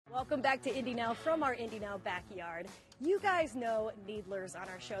Welcome back to Indy Now from our Indy Now backyard. You guys know Needlers on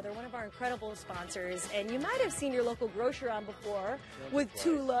our show. They're one of our incredible sponsors, and you might have seen your local grocer on before with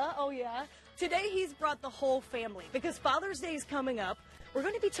Tula. Oh, yeah. Today he's brought the whole family because Father's Day is coming up. We're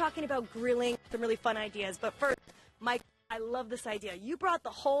going to be talking about grilling, some really fun ideas. But first, Mike, I love this idea. You brought the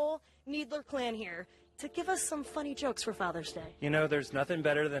whole Needler clan here to give us some funny jokes for Father's Day. You know, there's nothing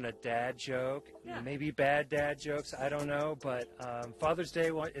better than a dad joke. Yeah. Maybe bad dad jokes, I don't know. But Father's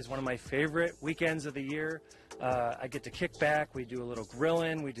Day is one of my favorite weekends of the year. I get to kick back. We do a little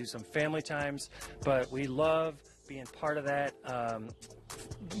grilling. We do some family times. But we love being part of that.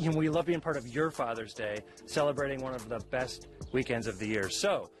 We love being part of your Father's Day, celebrating one of the best weekends of the year.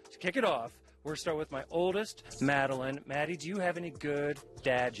 So, to kick it off, we're starting with my oldest, Madeline. Maddie, do you have any good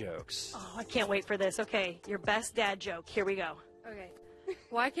dad jokes? Oh, I can't wait for this. Okay, your best dad joke. Here we go. Okay.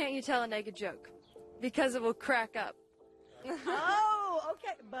 Why can't you tell a naked joke? Because it will crack up. Oh,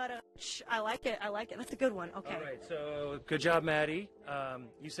 okay. But I like it. I like it. That's a good one. Okay. All right. So good job, Maddie.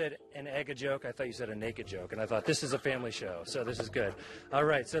 You said an egg joke. I thought you said a naked joke, and I thought this is a family show, so this is good. All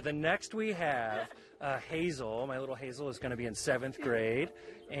right. So the next we have Hazel. My little Hazel is going to be in 7th grade,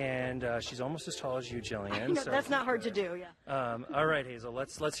 and she's almost as tall as you, Jillian. No, so that's not hard to do. Yeah. All right, Hazel.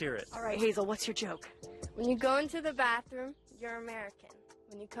 Let's hear it. All right, Hazel. What's your joke? When you go into the bathroom, you're American.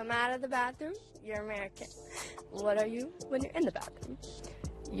 When you come out of the bathroom, you're American. What are you when you're in the bathroom?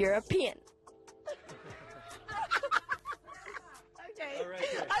 European. Okay. All right,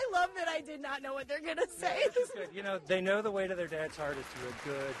 good. I love that I did not know what they're going to say. Yeah, good. You know, they know the way to their dad's heart is through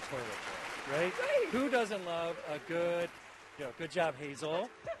a good toilet joke, right? Great. Who doesn't love a good joke? Good job, Hazel.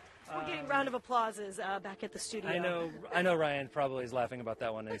 We're getting round of applauses back at the studio. I know Ryan probably is laughing about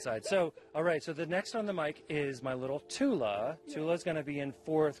that one inside. So, all right, so the next on the mic is my little Tula. Tula's going to be in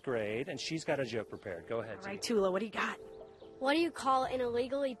 4th grade, and she's got a joke prepared. Go ahead, All right, Tula, what do you got? What do you call an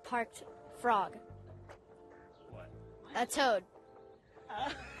illegally parked frog? What? A toad.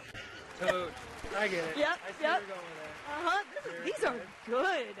 Toad. I get it. Yep, I see yep. where you're going with that. Uh-huh. These are good.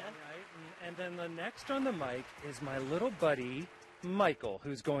 Right, and then the next on the mic is my little buddy, Michael,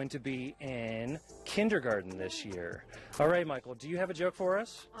 who's going to be in kindergarten this year. All right, Michael, do you have a joke for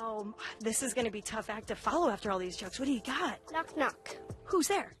us? Oh, this is going to be a tough act to follow after all these jokes. What do you got? Knock, knock. Who's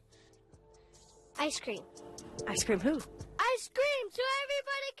there? Ice cream. Ice cream who? Ice cream so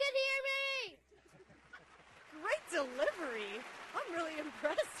everybody can hear me! Great delivery. I'm really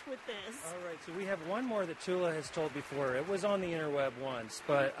impressed with this. All right, so we have one more that Tula has told before. It was on the interweb once,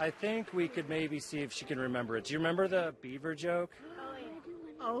 but I think we could maybe see if she can remember it. Do you remember the beaver joke?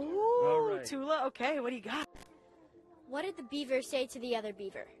 Oh, All right. Tula, okay, what do you got? What did the beaver say to the other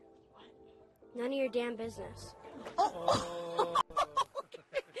beaver? None of your damn business. Oh.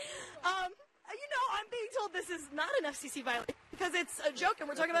 Okay. I'm being told this is not an FCC violation because it's a joke and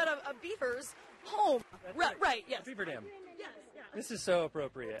we're talking about a beaver's home. Right, yes. Beaver dam. Yes, yeah. This is so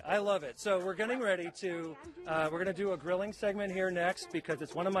appropriate. I love it. So we're getting ready to, we're going to do a grilling segment here next because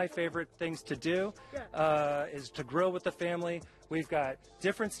it's one of my favorite things to do, is to grill with the family. We've got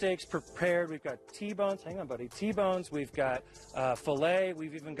different steaks prepared. We've got T-bones. Hang on, buddy. T-bones. We've got filet.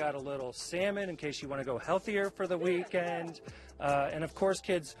 We've even got a little salmon in case you want to go healthier for the weekend. And of course,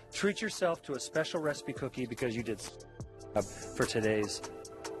 kids, treat yourself to a special recipe cookie because you did for today's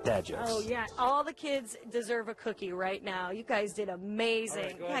dad jokes. Oh, yeah. All the kids deserve a cookie right now. You guys did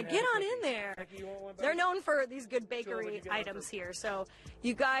amazing. All right, Get on in there. Becky, you want one, buddy? They're known for these good Sure, bakery items here. So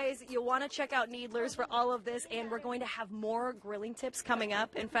you guys, you'll want to check out Needlers for all of this. And we're going to have more grilling tips coming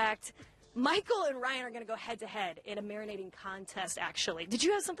up. In fact, Michael and Ryan are going to go head-to-head in a marinating contest, actually. Did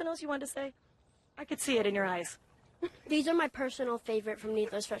you have something else you wanted to say? I could see it in your eyes. These are my personal favorite from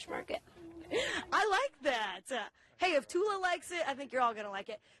Needler's Fresh Market. I like that. Hey, if Tula likes it, I think you're all going to like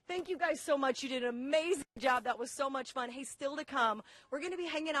it. Thank you guys so much. You did an amazing job. That was so much fun. Hey, still to come, we're going to be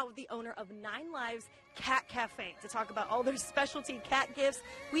hanging out with the owner of 9 Lives Cat Cafe to talk about all their specialty cat gifts.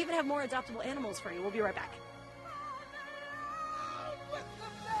 We even have more adoptable animals for you. We'll be right back.